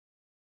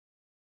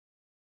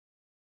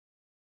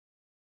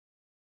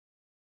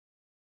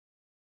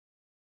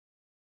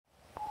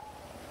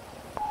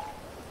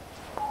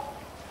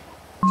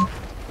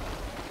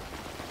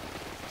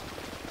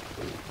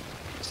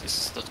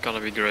It's not gonna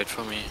be great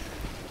for me.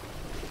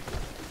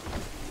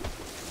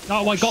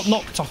 Oh, I got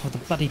knocked off of the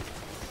bloody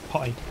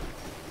potty.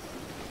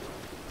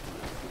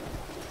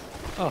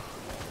 Oh,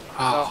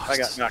 I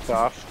got knocked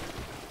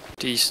off.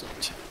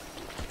 Decent.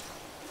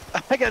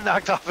 I got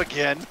knocked off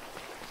again.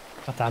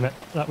 God damn it,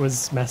 that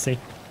was messy.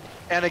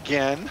 And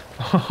again.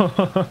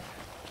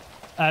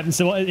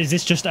 So what, is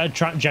this just a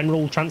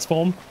general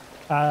transform,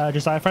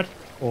 Josiahfred?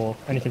 Or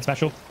anything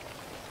special?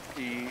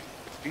 The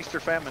Feast or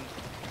Famine.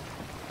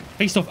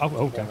 Feast of... Oh,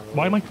 okay.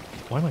 What am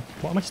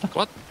I stuck?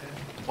 What?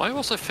 Why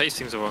was I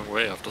facing the wrong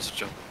way after the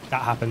jump?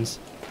 That happens.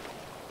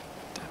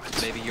 Damn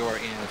it. Maybe you are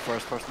in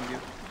first person view?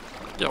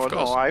 Yeah, Oh of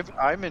course. no,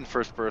 I'm in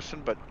first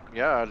person, but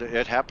yeah,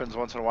 it happens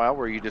once in a while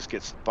where you just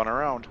get spun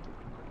around.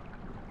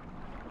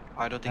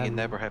 I don't think it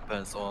never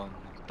happens on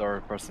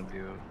third person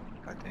view,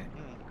 I think.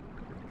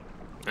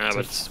 Yeah,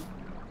 but it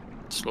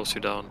slows you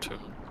down to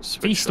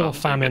switch Feast or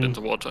Famine into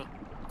water.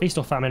 Feast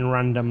or Famine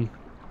random...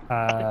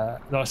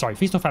 no, sorry,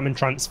 Feast or Famine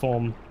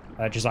transform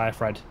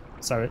Josiahfred.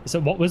 So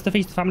what was the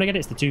Feast or Famine again?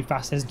 It's the two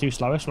fastest and two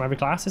slowest from every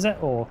class, is it?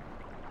 Or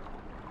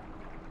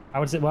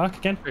how does it work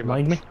again?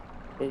 Remind me.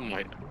 Oh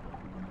my.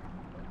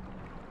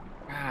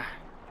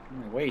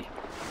 Wait.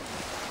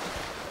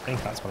 I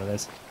think that's what it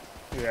is.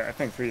 Yeah, I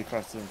think 3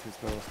 classes and 2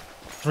 slow.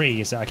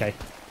 3, is it? Okay.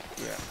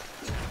 Yeah.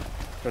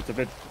 But a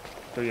bit,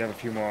 so you have a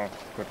few more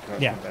good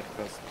classes Yeah. than that,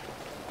 because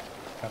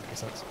That makes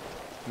sense.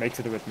 makes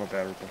it a bit more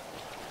bearable.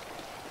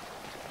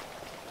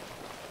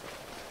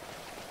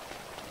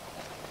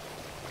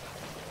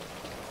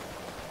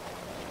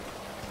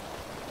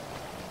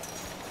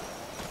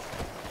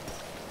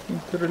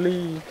 To the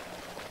lead.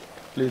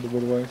 Lead the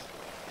boys.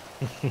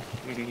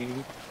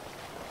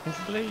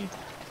 Bleed.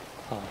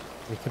 Oh,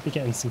 we could be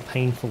getting some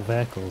painful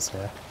vehicles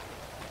here.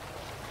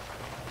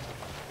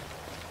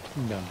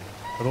 No.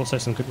 But also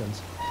some good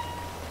ones.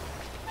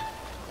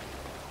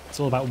 It's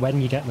all about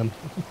when you get them.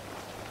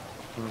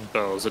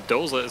 Oh, the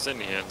dozer is in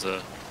here and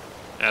the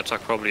air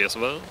truck probably as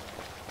well.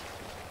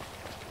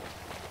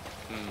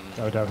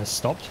 Dodo has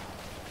stopped.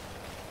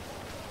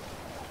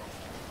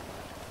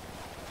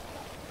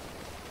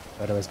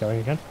 Dodo is going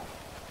again.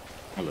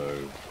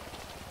 Hello.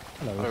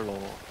 Hello. Hello.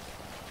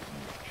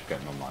 Just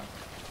getting online.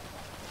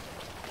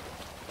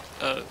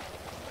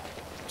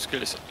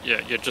 Skill is...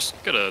 Yeah, you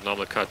just got a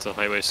normal car to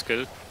highway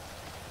skill.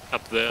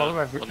 Up there. Follow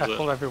on the-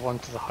 follow everyone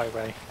to the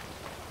highway.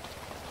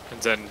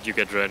 And then you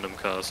get random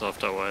cars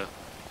after a while.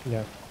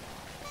 Yeah.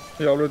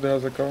 He already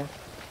has a car.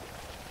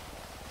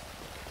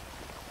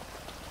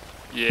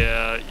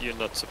 Yeah, you're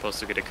not supposed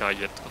to get a car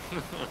yet.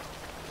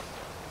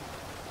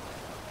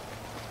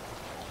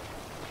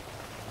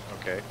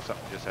 Okay,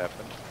 something just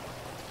happened.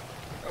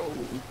 Oh.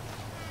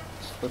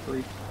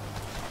 Slippery.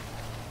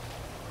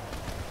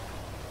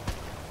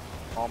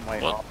 All my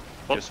What?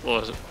 What just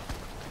was it?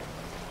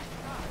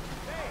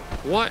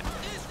 What?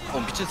 Oh,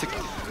 미친 새끼.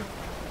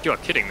 You are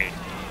kidding me.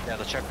 Yeah,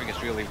 the traffic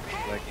is really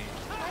laggy.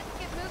 Let's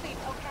get moving,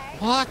 okay?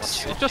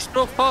 What? You just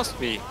drove past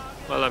me.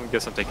 Well, I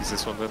guess I'm taking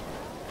this one then.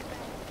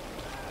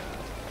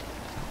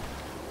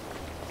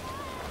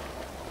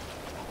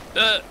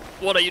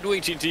 What are you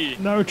doing, TT?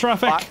 No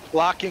traffic!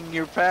 blocking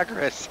your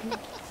progress.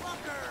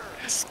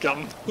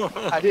 Scum.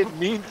 I didn't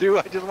mean to.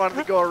 I just wanted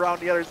to go around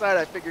the other side.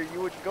 I figured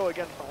you wouldn't go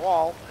against the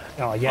wall.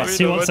 Oh yes, I mean,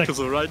 who I wants went a,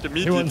 to the right who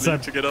immediately wants a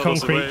to get out of the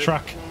concrete way.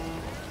 truck?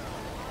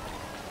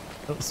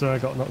 Oh, so I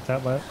got knocked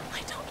out by it. I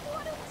don't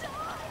want to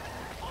die.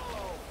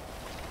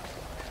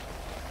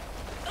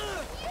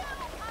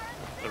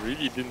 I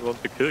really didn't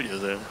want to kill you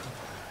there.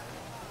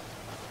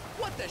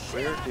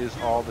 Where is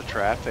all the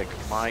traffic?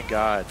 My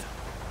God.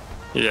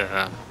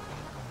 Yeah.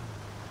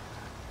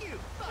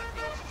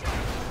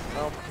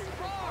 Well,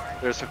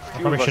 there's a I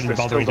few probably of us shouldn't that be still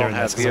bothering don't doing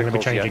have this because I'm going to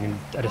be vehicles changing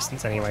yet. in a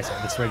distance anyway, so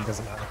this really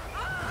doesn't matter.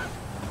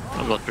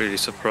 I'm not really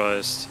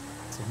surprised.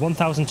 So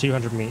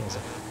 1,200 meters.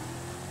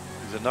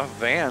 There's enough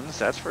vans,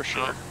 that's for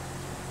sure.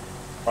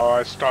 Oh,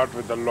 I start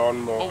with the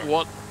lawnmower. Oh,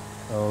 what?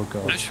 Oh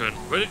god. Ashwin,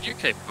 where did you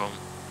came from?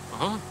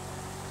 Uh-huh.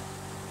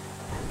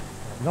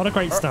 Not a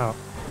great start.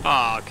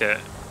 Ah, okay.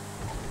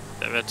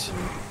 Damn it.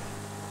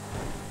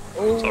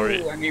 Oh,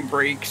 Sorry. I need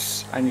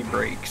brakes. I need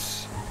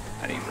brakes.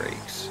 I need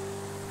brakes.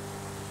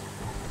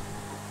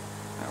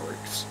 That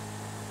works.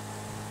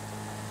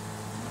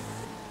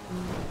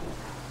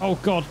 Oh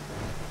god.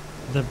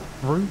 The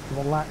brute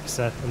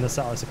relaxer in the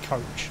center is a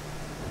coach.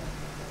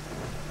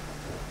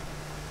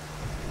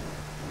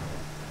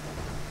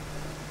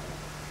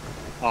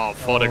 Oh,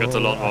 thought I got the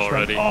lawnmower Ashwin.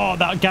 already. Oh,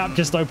 that gap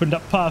just opened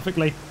up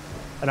perfectly.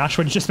 And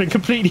Ashwin's just been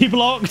completely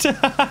blocked.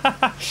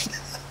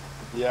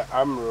 Yeah,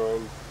 I'm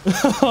ruined.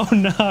 Oh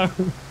no.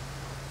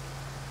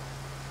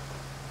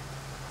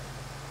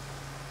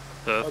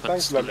 Perfect.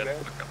 thanks, Still lovely.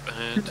 look up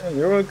ahead. Yeah,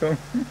 you're welcome.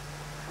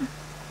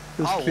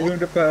 Just Oh, clearing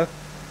the path.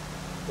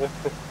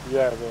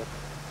 Yeah, man.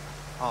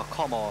 Oh,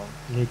 come on.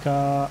 New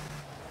car.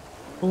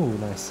 Oh,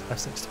 nice.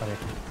 F620.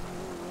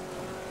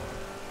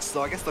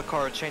 So I guess the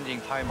car changing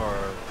timer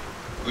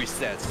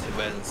resets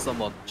when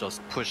someone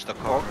just pushed the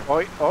car.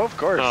 Oh, of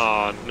course.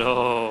 Oh,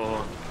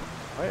 no.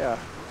 Oh, yeah.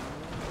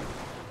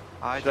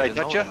 I Did I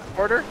didn't touch know you, that.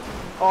 Porter?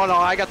 Oh no,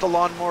 I got the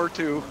lawnmower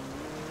too.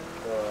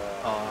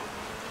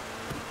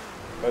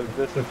 But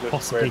this is just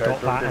Possibly great. I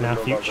got don't that in even our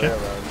know my way future.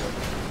 around it.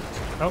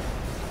 Oh,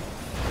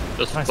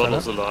 Just Nice,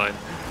 follows the Anna. line.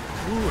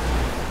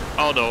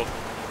 Oh no.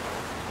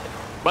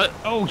 But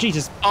oh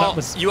Jesus! oh, That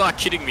was you are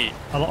kidding me.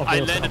 a lot of I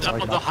wheels. landed I'm up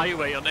sorry, on the Doc.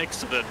 highway on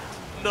accident.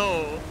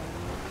 No.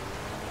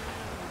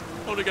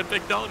 How to get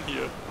back down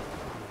here?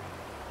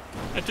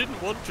 I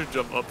didn't want to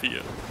jump up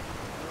here.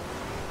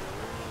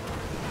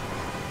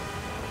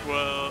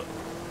 Well,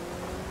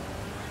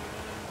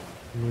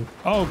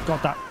 Oh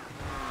god, that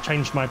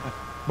changed my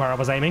where I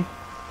was aiming.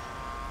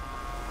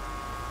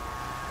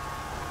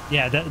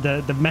 Yeah,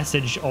 the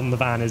message on the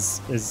van is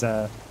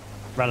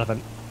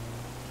relevant.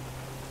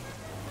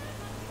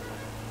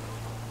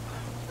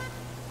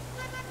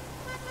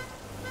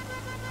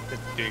 the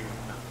ding.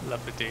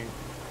 Love the ding.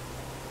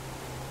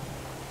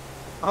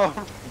 Oh,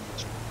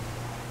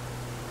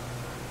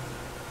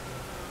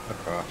 I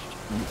crashed.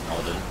 No,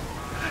 I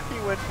didn't.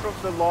 he went from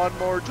the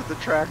lawnmower to the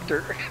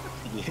tractor.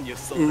 Yeah, you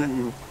saw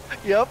that.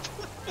 Yep.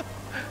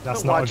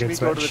 That's not a Watch good me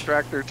go to the switch.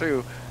 tractor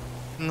too.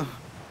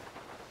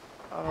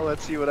 Oh,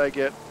 let's see what I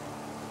get.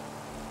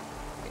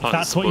 If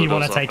that's what you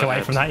want to take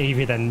away from that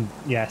Eevee, then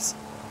yes.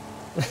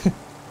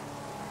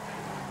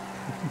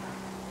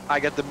 I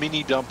got the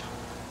mini dump.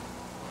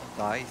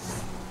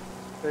 Nice.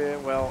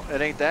 Well, it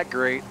ain't that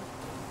great.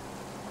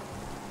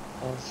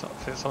 Oh,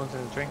 someone's in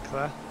a drink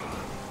there.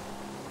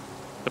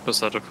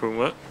 Episode of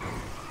Kuma.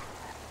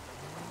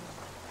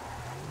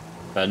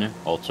 Benny,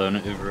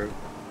 alternative route.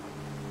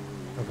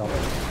 Oh god.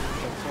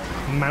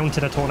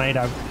 Mounted a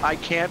tornado. I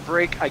can't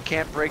break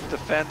the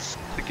fence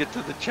to get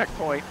to the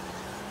checkpoint.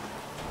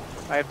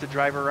 I have to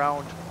drive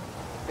around.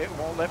 It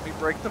won't let me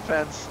break the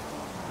fence.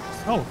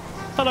 Oh,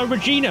 hello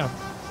Regina.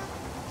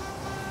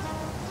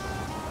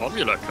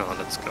 Formula car,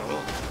 let's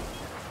go.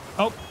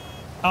 Oh,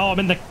 I'm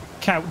in the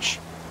couch.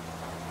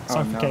 Oh,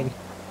 no. Suffocating.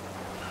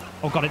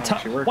 Oh god, it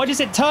Actually worked. why does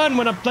it turn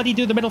when I bloody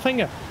do the middle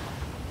finger?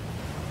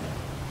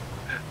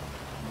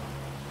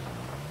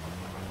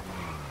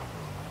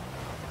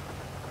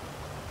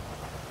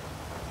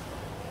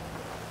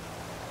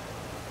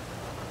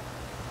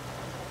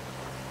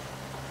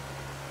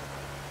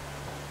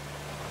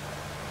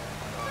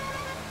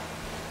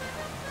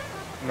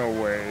 No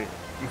way.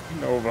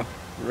 Nova.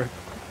 Rip.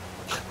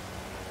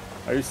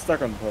 Are you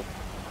stuck on top?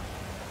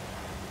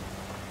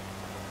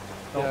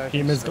 Oh,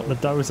 Huma's got the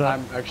dozer.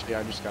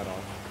 I just got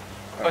off.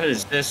 What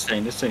is this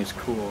thing? This thing's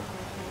cool.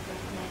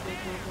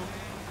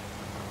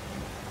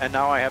 And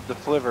now I have the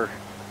flivver.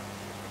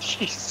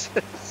 Jesus.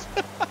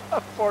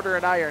 Porter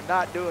and I are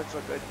not doing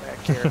so good back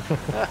here.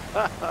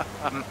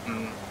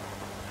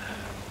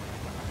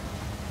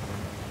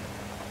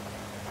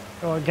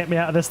 Oh, get me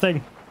out of this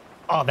thing.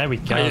 Oh, there we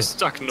go. Are you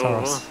stuck, Nova?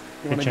 Taurus.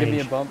 You Good want to give me a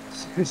change. bump?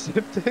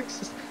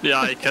 Ziptix? Yeah,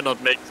 I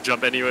cannot make the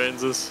jump anywhere in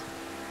this.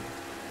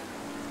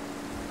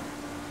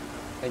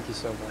 Thank you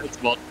so much. It's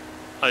what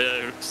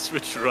I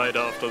switched right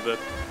after that.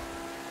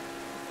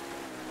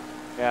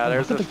 Yeah, Oh,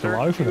 there's look a at the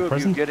glow certain from the few of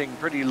prison. you getting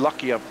pretty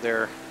lucky up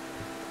there.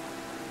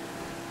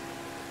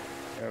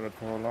 Yeah, but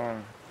for how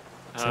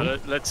long?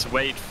 Let's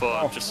wait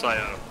for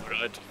Josiah,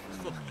 right?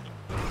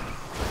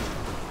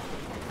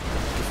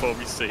 Before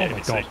we say Oh my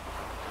anything. god.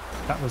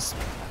 That was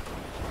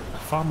a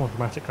far more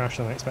dramatic crash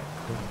than I expected.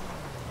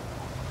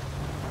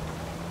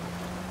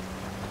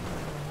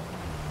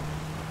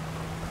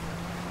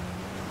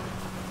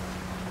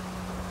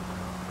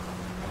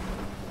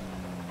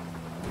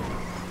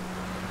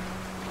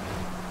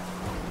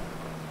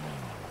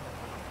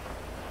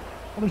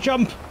 On a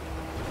jump!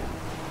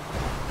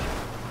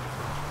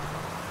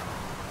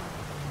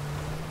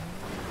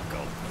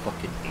 God,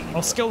 fucking evil.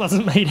 Oh, skill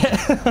hasn't made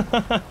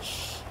it.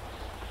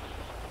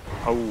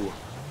 Oh.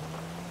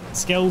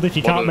 Skilled, if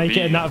you What can't would make it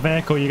be- in that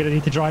vehicle, you're going to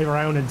need to drive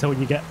around until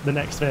you get the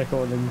next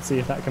vehicle and then see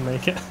if that can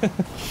make it.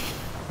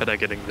 Better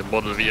getting the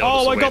Model V out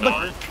Oh, of I the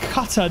got way. the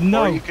cutter,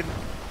 no! Or you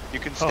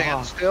can stand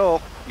Oh.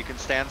 still. You can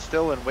stand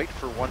still and wait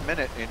for 1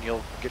 minute, and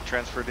you'll get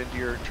transformed into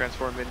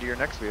your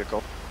next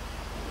vehicle.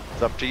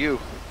 It's up to you.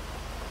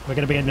 We're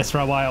going to be in this for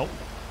a while.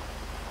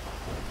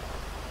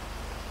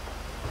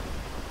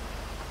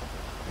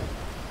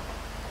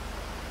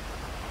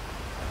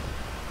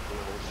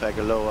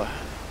 Fagaloa.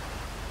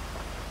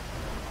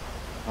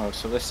 Oh,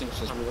 so this thing's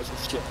just really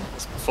shit.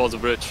 It's before the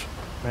bridge.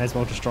 May as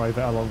well just drive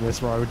it along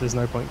this road. There's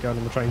no point going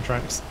on the train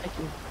tracks. Thank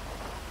you.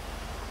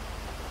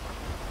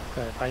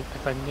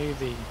 If I knew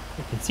the, You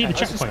can see the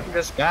checkpoint.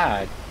 This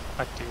bad.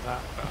 I'd do that.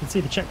 You can see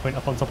the checkpoint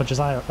up on top of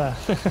Josiah up there.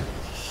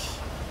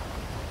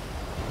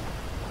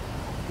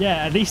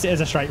 Yeah, at least it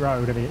is a straight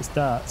road. I mean, it's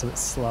dirt, so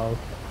it's slow.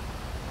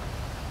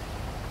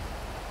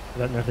 I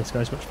don't know if this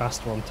goes much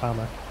faster on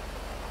tarmac.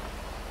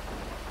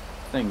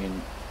 Thing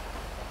and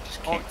just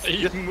Oh,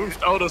 keep. he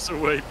moved out of the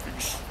way,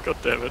 please. God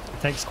damn it.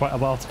 It takes quite a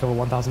while to cover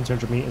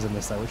 1,200 meters in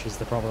this, though, which is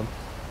the problem.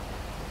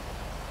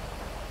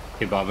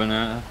 Keep having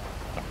it.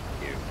 Thank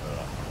you for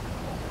that.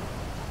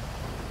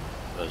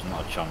 There's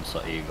not a chance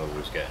that Eagle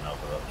was getting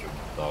over that jump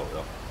without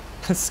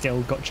that.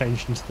 Skill got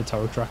changed into the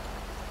tow truck.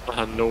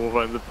 Nova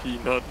and the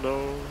Peanut,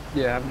 no.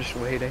 Yeah, I'm just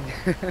waiting.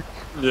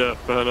 Yeah,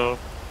 fair enough.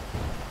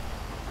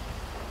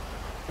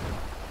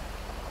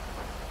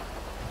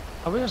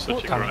 I would have Such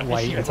thought a that grind.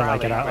 Wait if you until I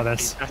get rally out of would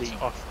this. be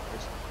better off.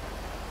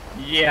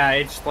 Yeah,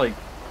 it's like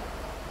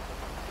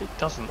It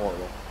doesn't.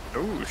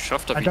 Ooh,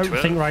 Shafter I don't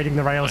V12. think riding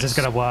the rails is Nice.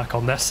 going to work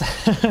on this.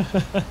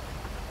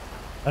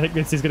 I think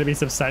this is going to be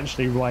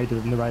substantially wider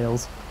than the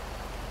rails.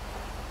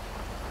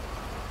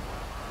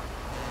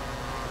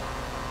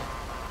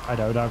 I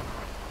don't know.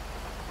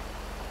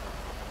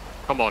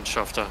 Come on,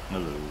 Shafter.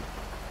 hello.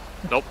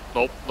 Nope,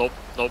 nope, nope,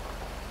 nope.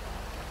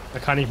 I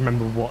can't even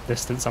remember what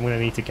distance I'm going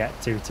to need to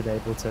get to be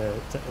able to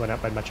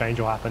when my change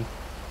will happen.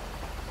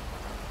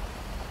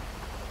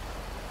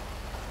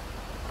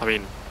 I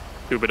mean,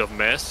 do a bit of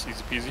mass,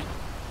 easy peasy.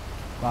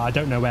 Well, I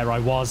don't know where I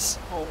was.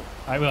 Oh.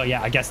 Well,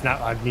 yeah, I guess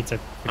now I need to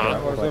figure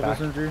out all the way back.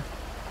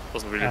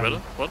 Doesn't really Um, matter.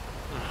 What?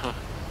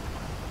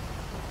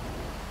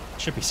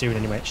 Should be soon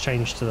anyway. It's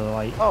changed to the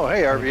light. Oh,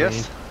 hey, light RBS.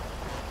 green.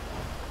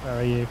 Where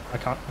are you? I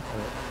can't.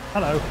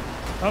 Hello.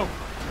 Oh,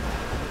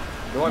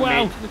 Do I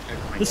wow. make it to the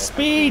checkpoint the yet?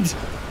 speed!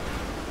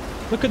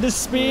 Look at the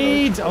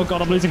speed! Oh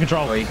god, I'm losing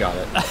control. Oh, you got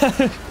it.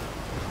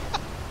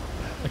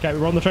 Okay,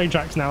 we're on the train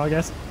tracks now, I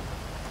guess.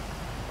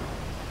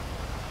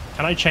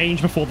 Can I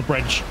change before the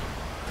bridge?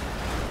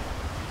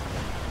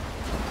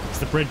 It's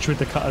the bridge with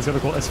the cutter's gonna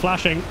call. It's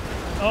flashing.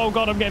 Oh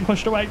god, I'm getting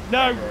pushed away.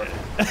 No!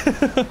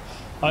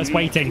 Oh, it's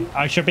waiting.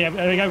 I should be able.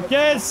 There we go.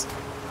 Yes!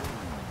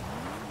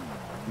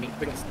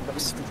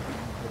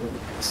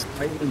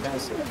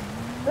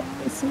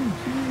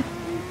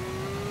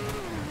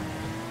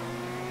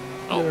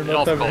 Oh,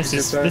 yeah, of course.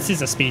 This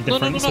is a speed No,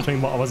 no, no, difference no.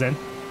 between what I was in.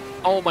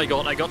 Oh my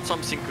god, I got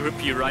something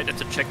grippy right at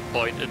the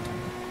checkpoint and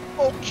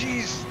Oh,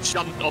 jeez.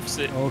 jumped off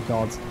the Oh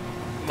god.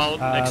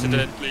 mountain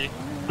accidentally.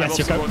 Yes,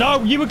 you're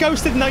No, you were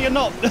ghosted. No, you're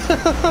not.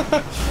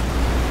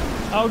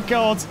 Oh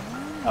god.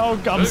 Oh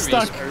god, I'm Very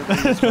stuck.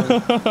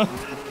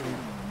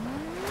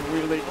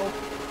 Really?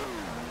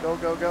 Go,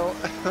 go, go.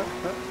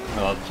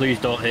 Oh, please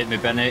don't hit me,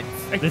 Bennett.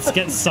 This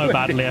gets so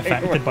badly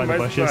affected by the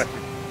bushes.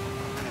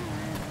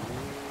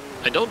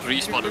 I don't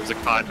respawn in the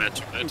car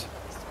match, right?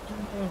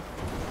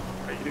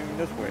 Are you doing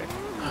this way?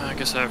 I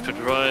guess I have to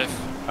drive.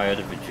 I had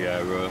a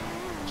Vajero,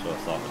 so I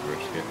thought I'd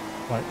risk it.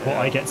 Like, what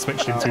I get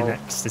switched into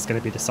next is going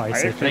to be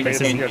decisive.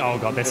 This isn't, oh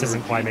god, this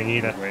isn't climbing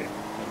either. Wait,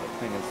 the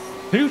thing is...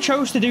 Who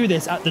chose to do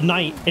this at the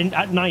night in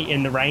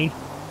the rain?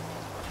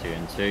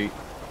 TNT.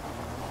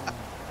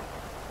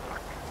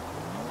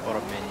 What a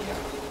maniac.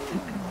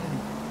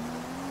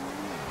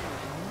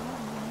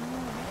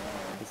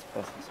 This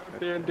bus is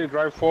TNT,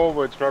 drive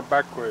forwards, drive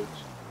backwards.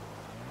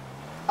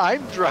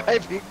 I'm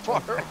driving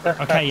forward.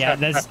 Okay, yeah,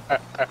 there's...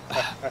 What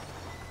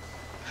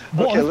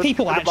Okay, have let's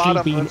people get to the actually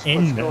bottom. been Let's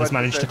in go that has at the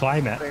managed to same-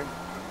 climb it? same-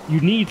 You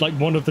need like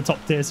one of the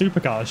top tier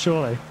supercars,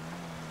 surely.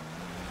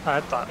 I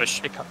had that.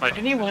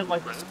 Anyone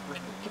like this?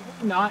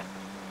 Not.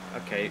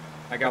 Okay,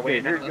 I got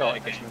Okay, wait. here you go.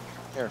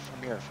 Here,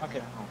 from here.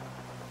 Okay.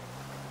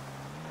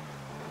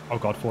 Oh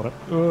god, fought it.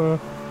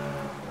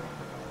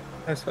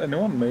 Has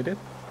anyone made it?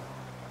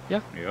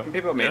 Yep.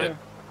 People made it.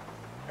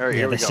 All right,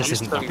 Yeah, here we this go. just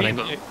isn't happening.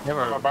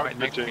 Never I'm about right to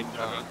next to change. me.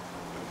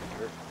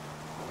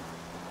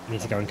 I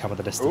need to go and cover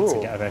the distance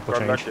and get a vehicle got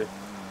change. lucky.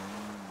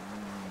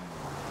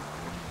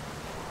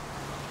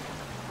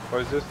 Or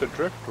is this the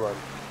drift one?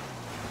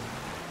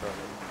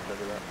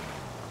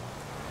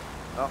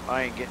 Oh,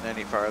 I ain't getting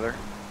any farther.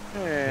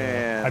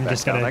 And I'm back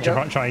just gonna down I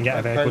go. try and get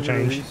a vehicle Can you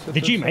change. reset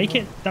Did you this make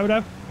it,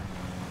 Dodo?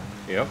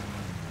 Yep.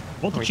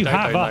 What We did you Dodo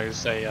have up?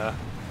 knows the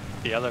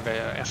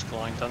elevator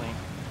escaline, doesn't he?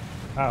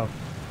 Oh.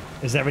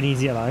 Is there an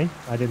easier line?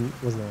 wasn't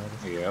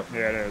there? Yep.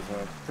 Yeah, there's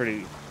a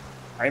pretty...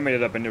 I made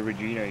it up in the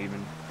Regina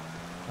even.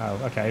 Oh,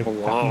 okay.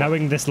 wow.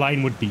 Knowing this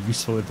line would be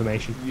useful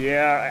information.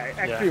 Yeah, I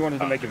actually wanted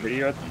to make a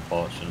video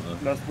Unfortunately.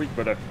 last week,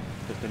 but I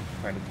just didn't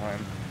find the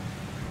time.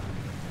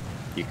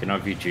 You can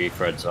have your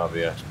Gfred's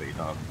RBS, but you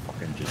don't have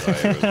fucking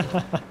Josiah as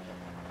well.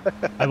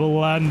 I will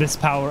learn this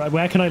power.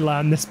 Where can I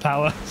learn this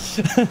power?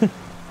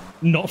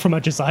 Not from a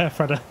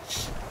Josiahfred.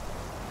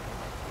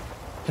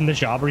 Can the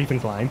Jabba even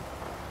climb?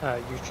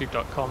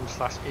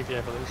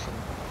 YouTube.com/EVEvolution.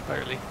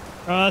 Totally.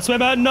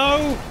 Swimmer,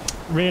 no!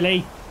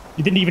 Really?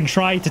 You didn't even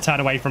try to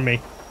turn away from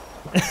me.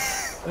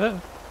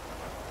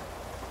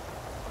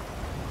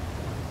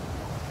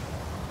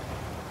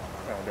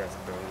 Oh, there's a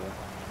building.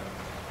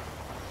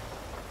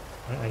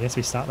 I guess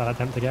we start that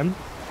attempt again.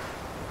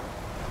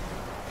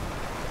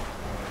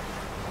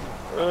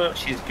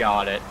 She's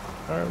got it.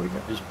 There we go.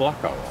 Is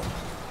Blackout on?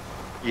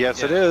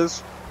 Yes, it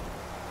is.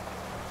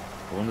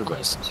 I wonder if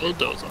There's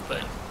bulldozer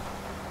there.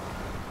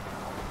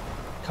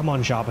 Come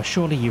on, Jabba.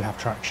 Surely you have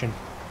traction.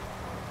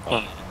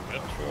 Oh,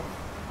 yeah,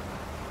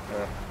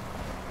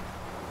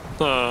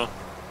 sure.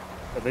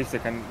 At least I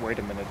can wait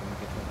a minute and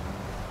get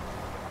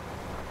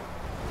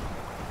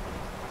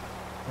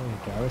There we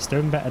go. It's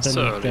doing better than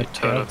So, the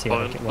turn tier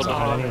like it was point.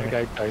 ahead There we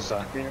anyway. go,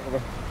 Dozer.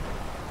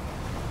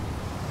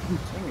 This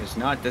thing is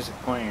not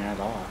disappointing at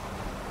all.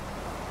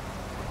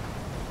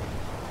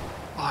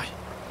 Why?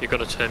 You're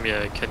gonna tell me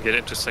I can get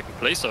into second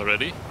place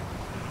already?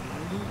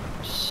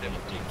 17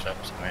 seconds.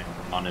 I'm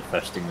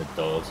manifesting the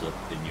doors up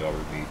in your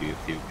immediate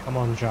future. Come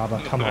on,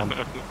 Jabba, come on.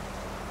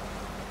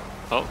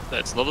 Oh,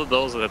 that's not a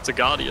dozer, that's a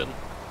guardian.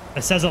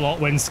 It says a lot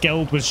when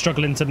Skilled was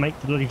struggling to make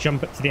the bloody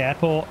jump up to the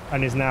airport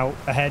and is now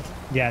ahead.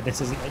 Yeah,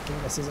 this isn't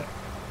making this, is it?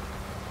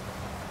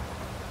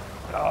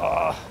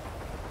 Oh.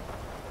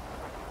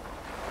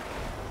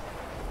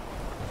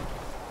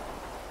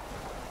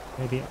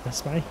 Maybe up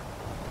this way.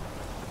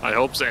 I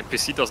hope the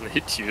NPC doesn't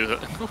hit you.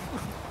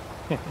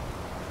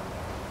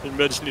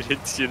 Imagine it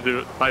hits you in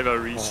the timer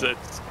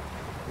resets.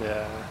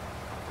 Yeah.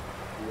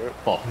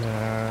 Oh, No,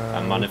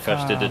 I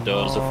manifested the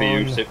dozer for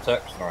you, come on.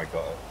 Ziptex. Oh, I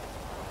got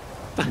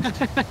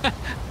it.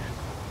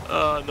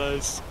 Oh,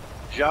 nice.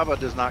 Java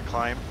does not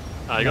climb.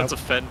 I got Nope. the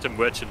Phantom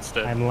Wedge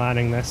instead. I'm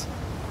landing this.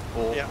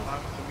 Oh, Yeah,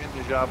 I'm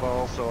into Java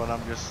also, and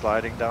I'm just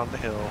sliding down the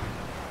hill.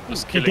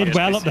 just It killing did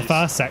well up the NPCs.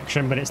 first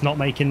section, but it's not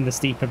making the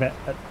steeper bit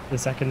at the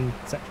second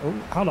section.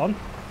 Oh, hold on.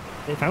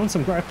 It found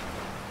some grip.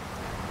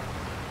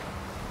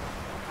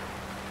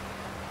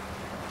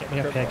 Get me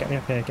up here, get me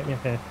up here, get me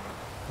up here.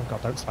 Oh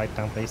god, don't slide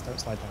down, please, don't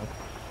slide down.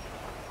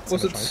 It's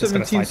Was gonna it try- it's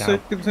gonna 17 slide down.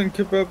 seconds and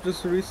kebab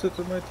just reset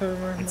my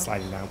timer? It's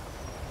sliding down.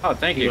 Oh,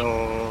 thank you.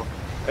 No.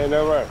 Hey,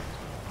 no way.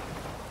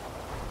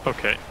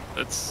 Okay,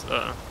 let's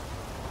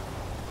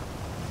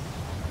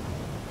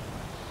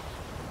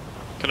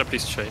Can I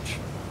please change?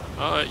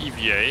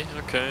 EVA,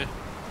 okay.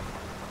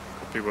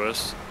 Could be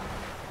worse.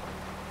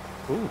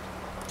 Ooh.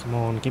 Come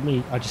on, give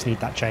me. I just need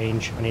that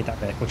change. I need that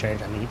vehicle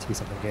change. I need it to be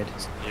something good.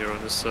 Here on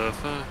the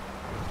server.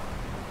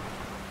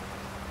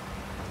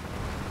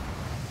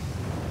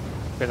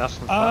 Been that's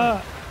some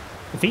fun.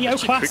 VO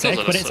Actually, Classic, quicker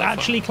than but a it's surfer.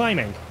 actually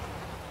climbing.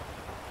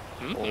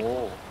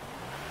 Oh.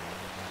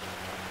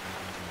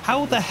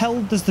 How the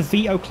hell does the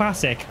VO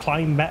Classic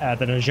climb better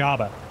than a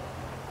Java?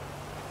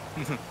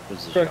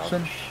 This is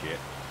Traction. shit.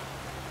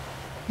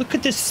 Look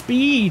at the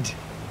speed!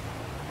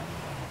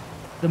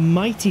 The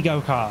mighty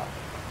go-kart.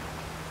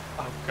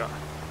 Oh god.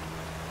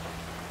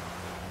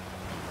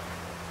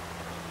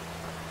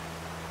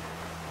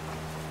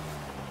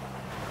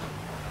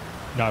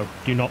 No,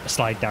 do not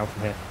slide down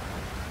from here.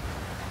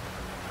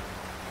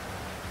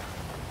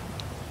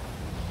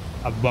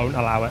 I won't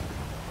allow it.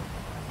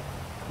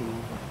 There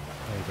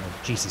you go.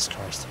 Jesus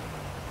Christ.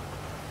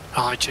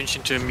 Oh, I changed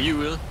into a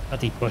mule.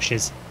 Bloody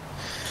bushes.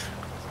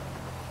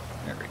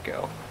 There we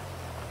go.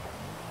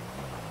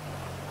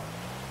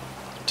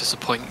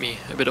 Disappoint me.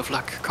 A bit of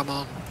luck, come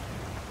on.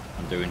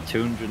 I'm doing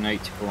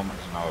 280 kilometers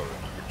an hour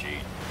in Regine.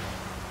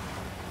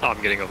 Oh,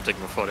 I'm getting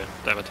overtaken before then,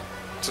 damn it.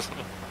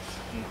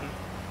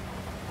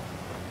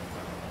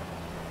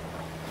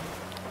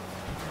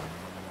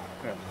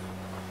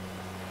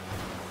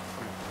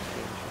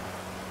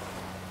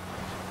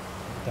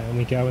 Down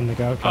we go in the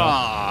go-kart.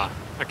 Ah,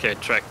 okay,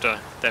 tractor,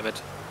 damn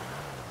it.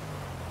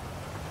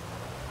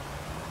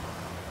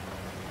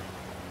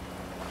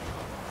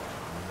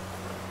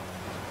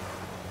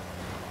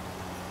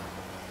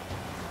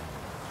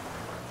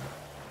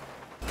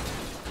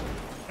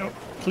 Oh,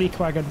 Cleek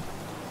wagon.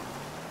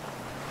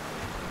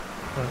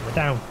 Right, we're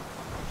down.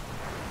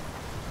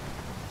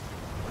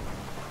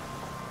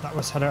 That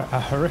was a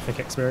horrific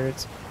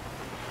experience.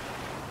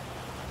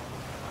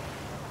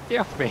 Get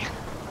off me.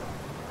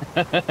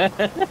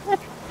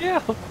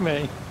 Get off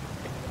me.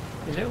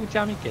 You little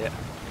jammy git.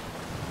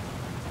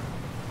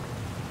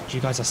 You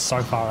guys are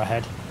so far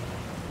ahead.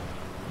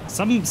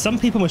 Some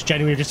people must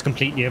genuinely just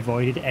completely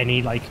avoided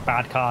any like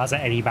bad cars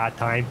at any bad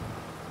time.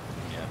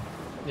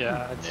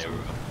 Yeah, it's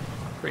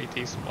pretty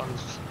decent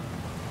ones.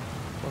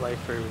 All the way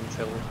through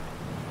until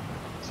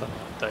some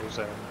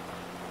dozer.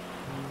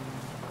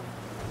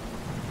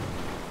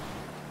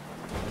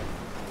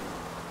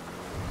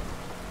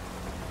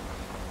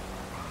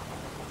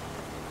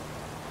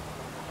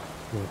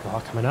 New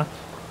car coming up.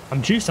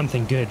 I'm due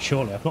something good,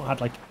 surely. I've not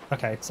had like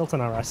okay,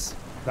 Sultan RS.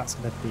 That's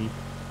gonna be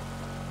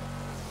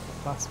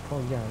fast.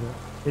 Oh yeah.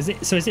 Is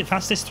it so? Is it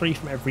fastest 3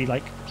 from every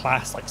like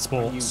class, like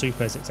sport, you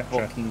supers,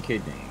 etc.? Fucking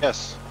kidding.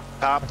 Yes.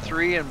 Top Okay.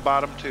 3 and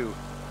bottom 2.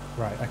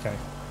 Right. Okay.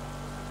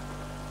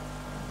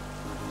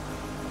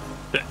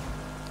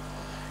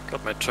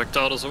 Got my tractor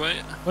out of the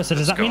way. Well, so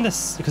does Let's that mean go.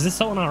 this? Because this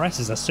Sultan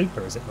RS is a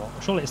super, is it not?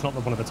 Surely it's not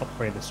one of the top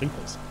 3 of the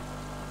supers.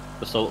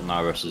 The Sultan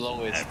Iris is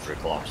Always. every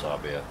class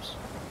RBS.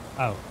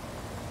 Oh.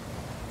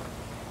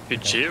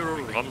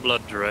 Pajero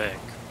Rumbler Drag.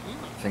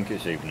 I think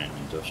it's even in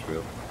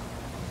industrial.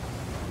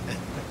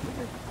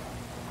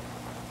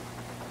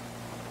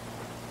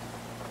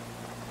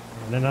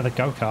 And another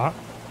go-kart.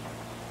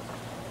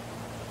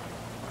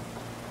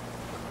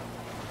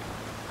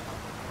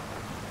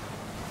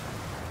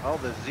 Oh,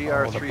 the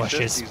Oh, the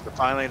bushes. ZR350 is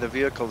finally the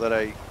vehicle that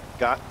I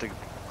got to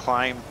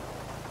climb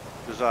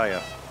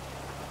Josiah.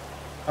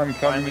 I'm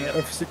coming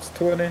Finally.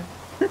 F620.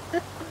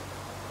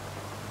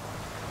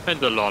 And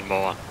the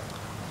lawnmower.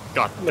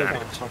 God damn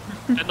it.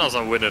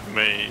 Another win it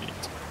made.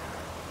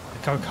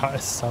 The go-kart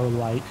is so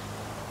light.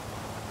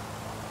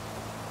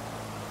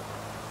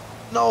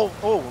 No!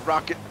 Oh,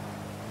 rocket!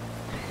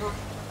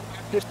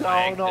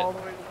 No, no, all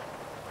the way.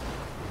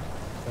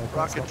 Go-kart's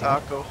Rocket not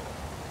bad. taco.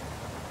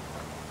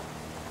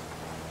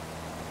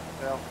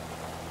 Well,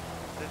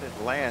 It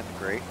didn't land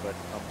great, but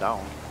I'm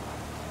down.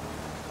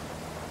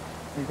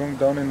 I'm going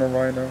down in a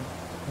rhino.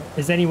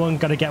 Is anyone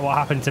going to get what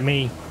happened to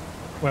me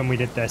when we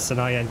did this and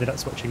I ended up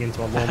switching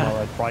into a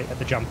lawnmower right at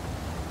the jump?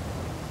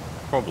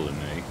 Probably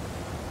me.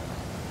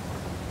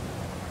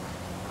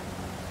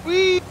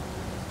 Whee!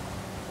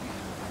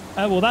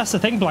 Well, that's the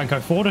thing, Blanco.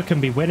 Forder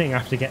can be winning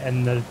after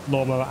getting the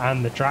lawnmower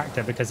and the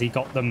tractor because he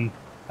got them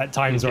at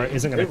times where it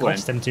isn't going to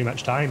cost him too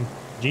much time.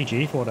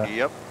 GG, Forder.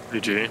 Yep.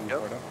 GG.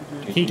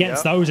 Yep. He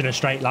gets those in a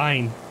straight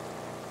line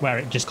where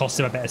it just costs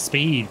him a bit of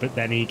speed, but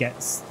then he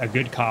gets a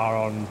good car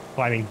on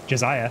climbing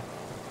Josiah.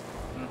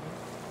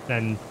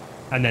 And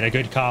then a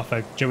good car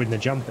for doing the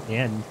jump at the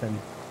end. Then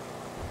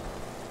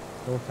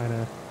all kind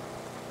of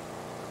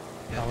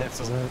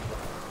balances out.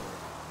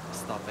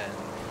 Stop and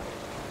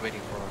waiting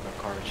for the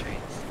car to change.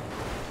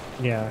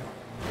 Yeah.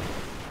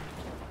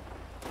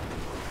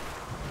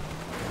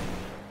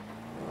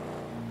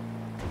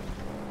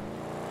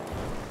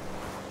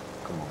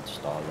 Come on,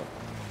 Starlet.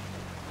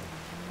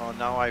 Oh,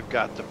 now I've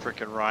got the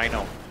frickin'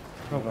 rhino.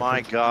 Oh,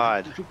 My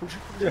God.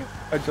 Yeah,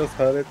 I just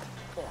had it.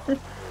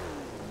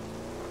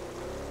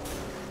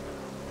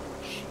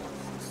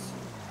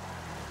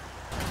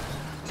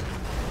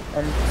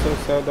 I'm so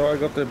sad though, I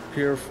got the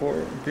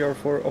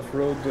PR4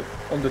 off-road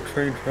on the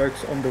train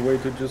tracks on the way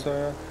to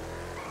Josiah.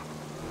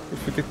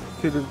 If we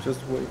could have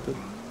just waited.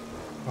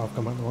 Oh, I've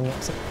gone back the wrong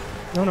exit.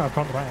 No, I've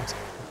gone the right exit.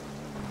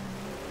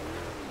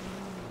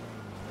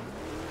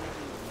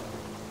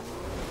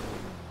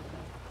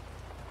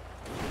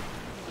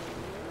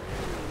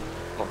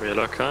 Oh, real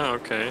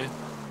okay.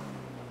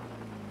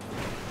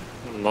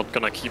 I'm not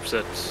gonna keep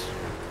that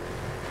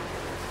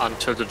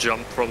until the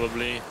jump,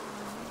 probably.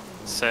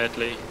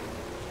 Sadly.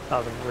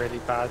 That was really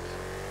bad.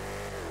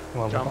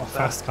 Well, we've got a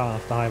fast car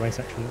off the highway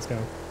section. Let's go.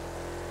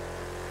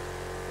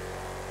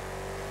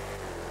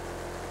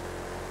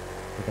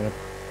 We're going to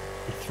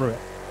be through it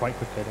quite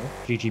quickly though.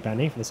 GG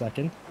Benny for the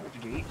second.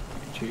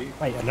 GG.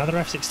 Wait, another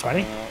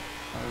F620?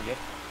 Yep.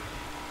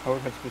 I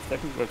would have the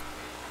second, but...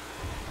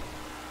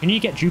 Can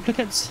you get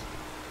duplicates?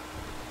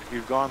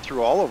 You've gone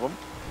through all of them.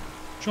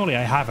 Surely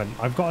I haven't.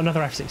 I've got another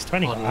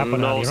F620. Oh, What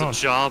happened no, earlier the on?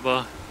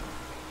 Java.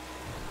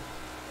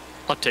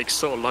 That takes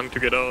so long to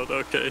get out.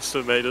 Okay,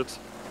 still made it.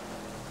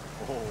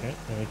 Okay,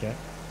 there we go.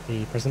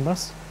 The prison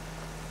bus.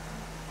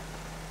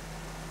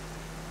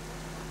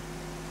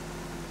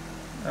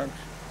 Ouch.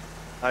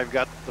 I've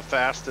got the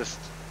fastest.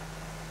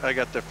 I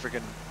got the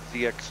friggin'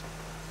 ZX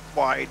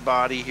wide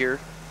body here.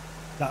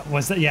 That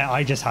was the, yeah,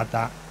 I just had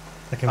that.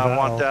 The I convertible.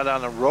 want that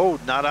on the road,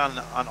 not on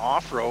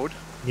off-road.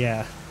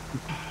 Yeah.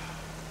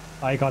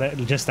 I got it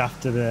just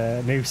after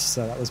the noose,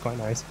 so that was quite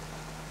nice.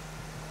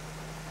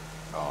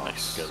 Oh,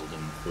 nice. Golden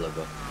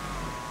flipper.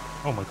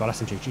 Oh my god,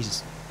 SMG,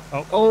 Jesus.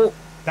 Oh,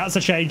 that's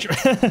a change.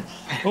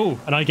 Oh,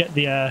 and I get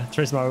the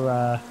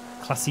Turismo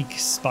Classic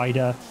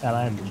Spider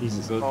LM.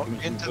 Jesus. Oh,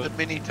 into the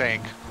mini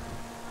tank.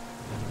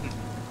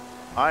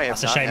 I have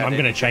That's a not shame. had I'm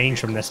going to any- change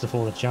from this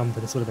before the jump,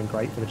 but this would have been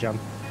great for the jump.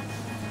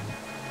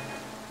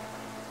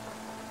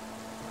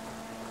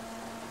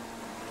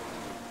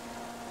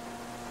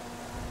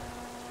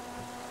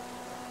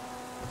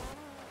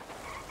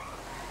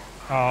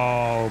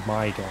 Oh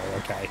my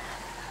god, okay.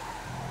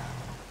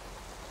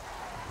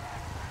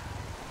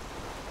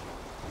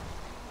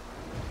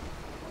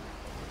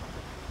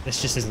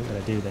 This just isn't going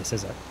to do this,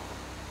 is it?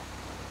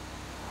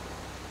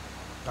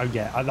 Oh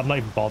yeah, I'm not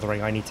even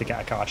bothering. I need to get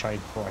a car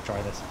trained before I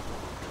try this.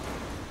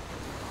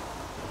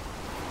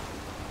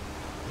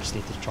 Just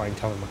need to try and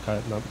cover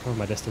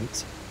my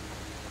distance.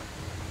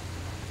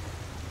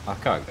 I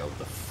can't go up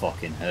the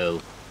fucking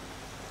hill.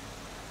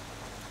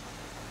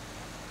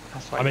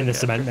 That's why I'm you in the get a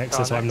cement good mixer,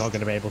 car so I'm not next. going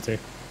to be able to.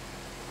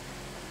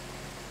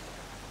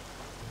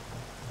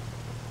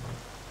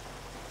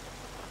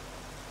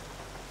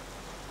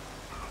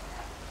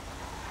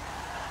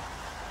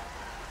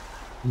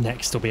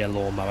 Next will be a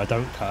lawnmower.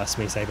 Don't curse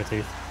me,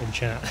 Sabretooth, in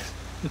chat.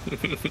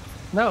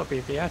 No, it'll be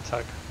the air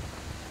tug.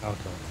 Oh god.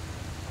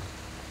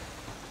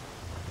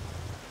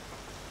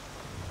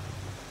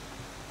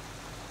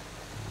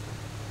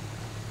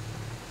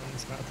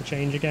 It's about to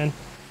change again.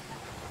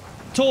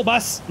 Tour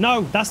bus!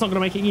 No, that's not going to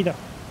make it either.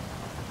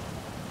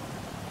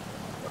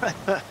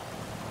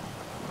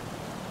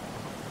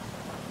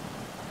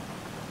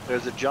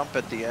 There's a jump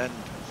at the end,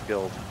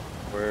 Skilled,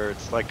 where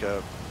it's like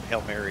a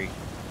Hail Mary,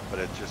 but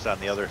it's just on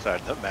the other side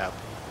of the map.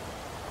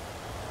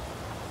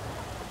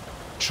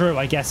 True,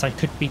 I guess I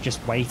could be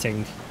just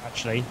waiting,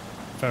 actually,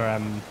 for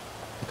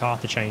the car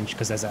to change,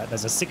 because there's a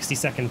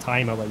 60-second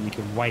timer where you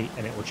can wait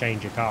and it will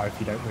change your car if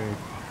you don't move.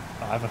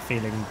 But I have a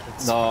feeling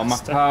it's No, my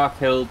faster. car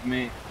killed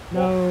me.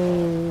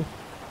 No.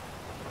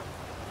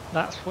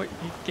 That's what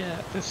you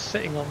get for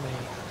sitting on me.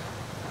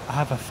 I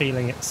have a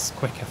feeling it's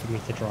quicker for me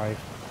to drive.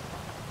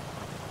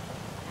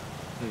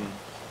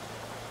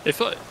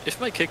 If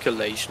my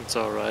calculations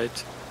are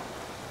right,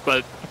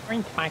 but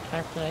According to my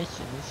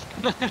calculations.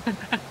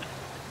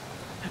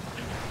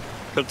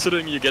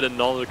 considering you get a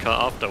normal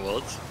car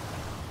afterwards,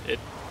 it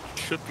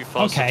should be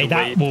faster Okay, to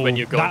that wait will- when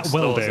you're going that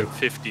will slower do. than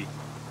 50.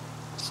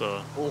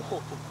 So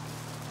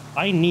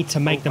I need to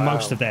make Oh, the wow.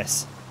 most of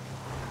this.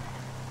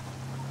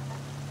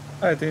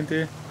 Hi,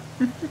 TNT.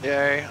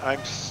 Yay,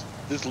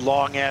 this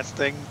long ass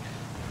thing.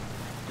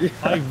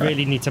 I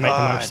really need to make the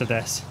God. most of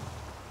this.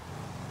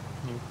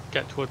 You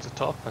get towards the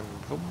top and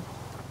boom.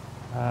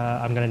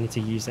 I'm going to need to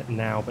use it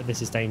now, but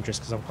this is dangerous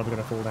because I'm probably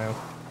going to fall down.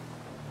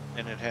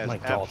 And it has My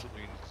God.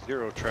 absolutely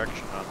zero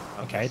traction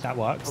on Okay, this. that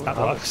works. Oh, That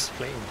was works.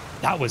 clean.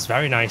 That was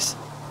very nice.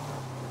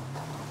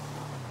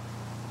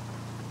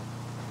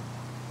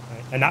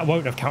 Right, and that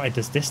won't have counted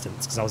as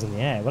distance because I was in the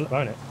air,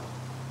 won't it?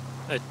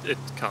 It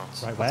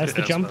counts. Right, That's where's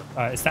good the jump?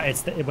 answer.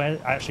 It's where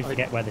I actually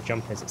forget where the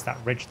jump is. It's that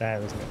ridge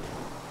there, isn't it?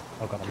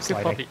 Oh god, I'm You could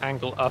sliding. probably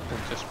angle up and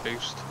just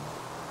boost.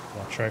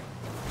 Yeah, true.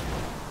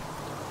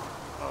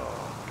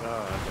 Oh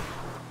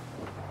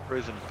god.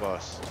 Prison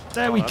bus.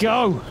 There Oh, we I'm-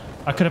 go.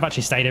 I could have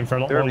actually stayed in for a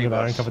lot Dirty longer there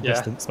and bus. covered Yeah.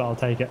 distance, but I'll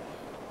take it.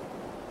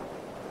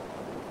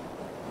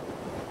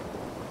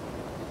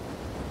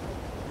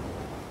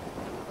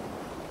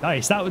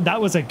 Nice.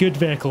 That was a good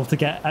vehicle to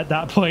get at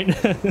that point.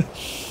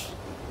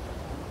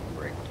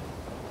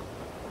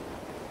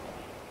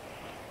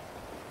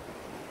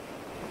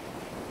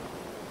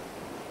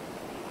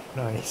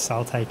 Nice.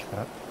 I'll take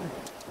that.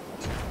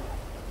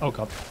 Oh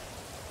god.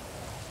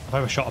 I've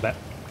overshot a bit.